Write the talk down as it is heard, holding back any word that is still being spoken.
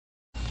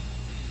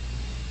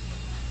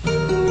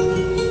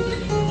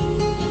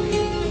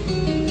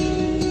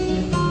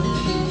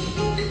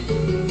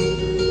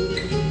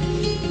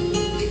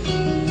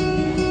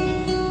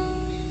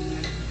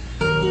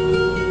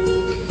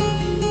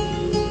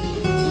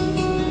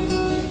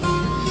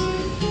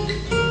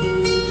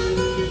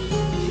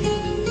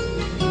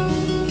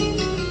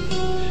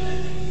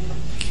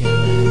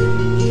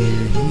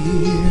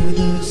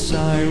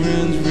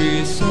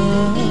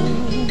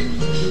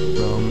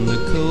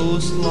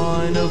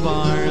of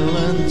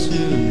Ireland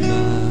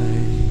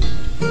tonight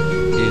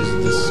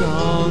is the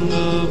song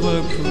of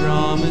a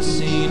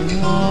promising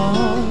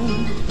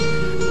heart,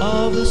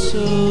 of the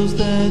souls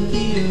that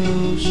the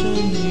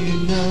ocean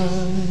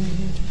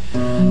unite.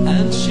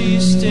 And she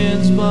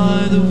stands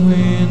by the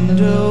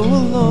window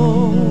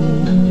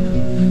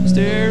alone,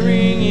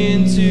 staring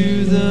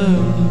into the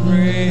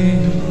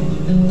rain.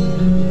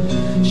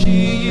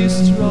 She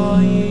is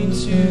trying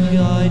to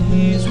guide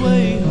his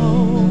way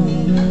home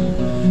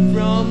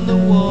from the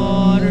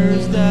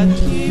waters that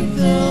keep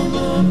them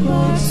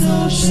apart.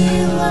 So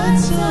she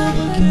lights up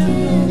a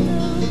candle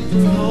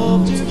for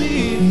hope to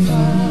be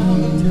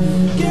found,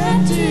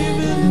 captive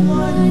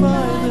blind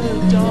by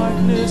the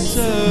darkness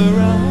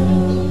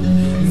around.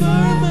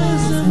 Firm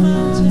as a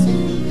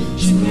mountain,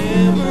 she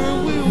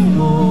never will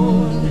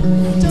mourn,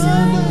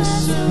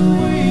 timeless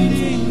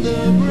awaiting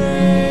the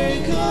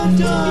break of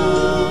dawn.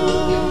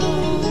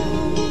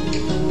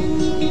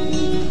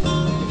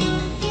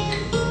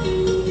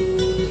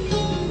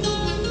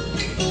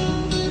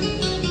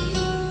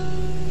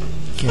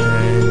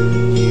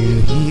 Can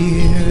you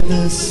hear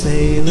the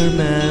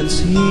sailorman's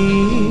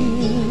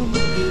hymn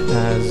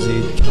as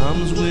it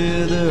comes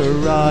with the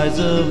rise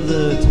of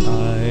the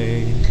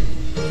tide?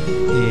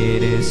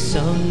 It is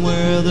sung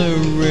where the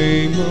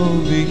rainbow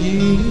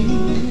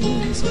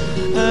begins,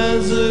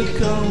 as a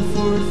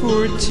comfort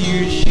for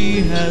tears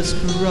she has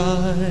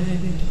cried.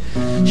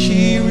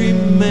 She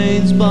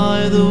remains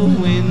by the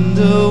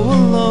window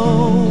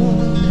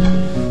alone,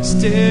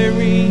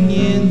 staring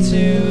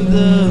into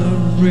the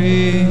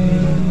rain.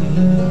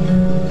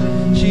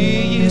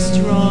 She is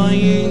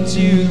trying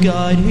to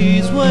guide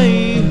his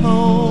way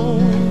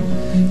home,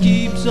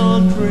 keeps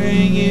on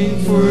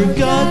praying for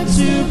God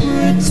to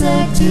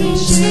protect him.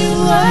 She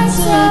lights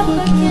up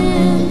a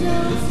candle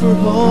for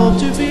hope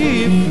to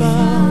be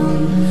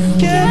found,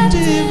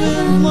 captive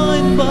and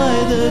blind by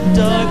the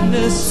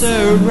darkness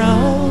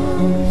around.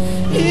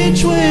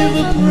 Each wave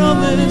a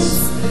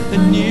promise, a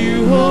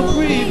new hope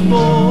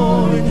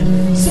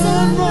reborn.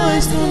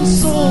 Sunrise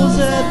consoles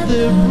at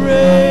the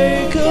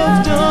break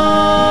of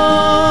dawn.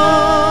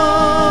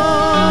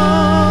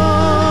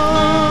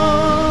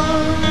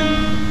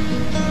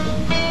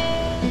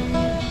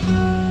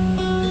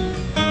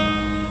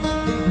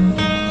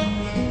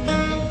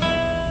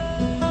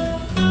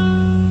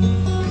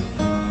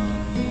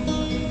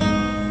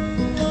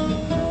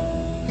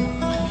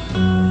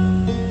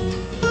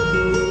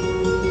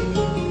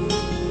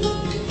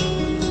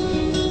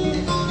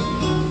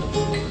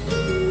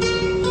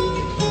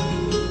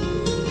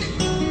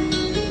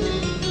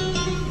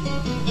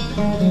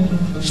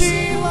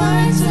 She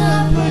lights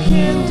up a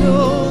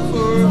candle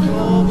for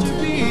hope to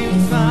be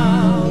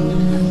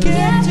found,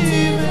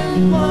 captive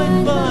and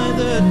blind by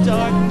the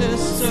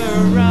darkness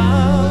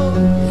around.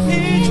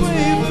 Each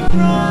wave a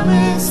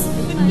promise, a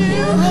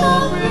new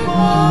hope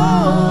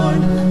reborn.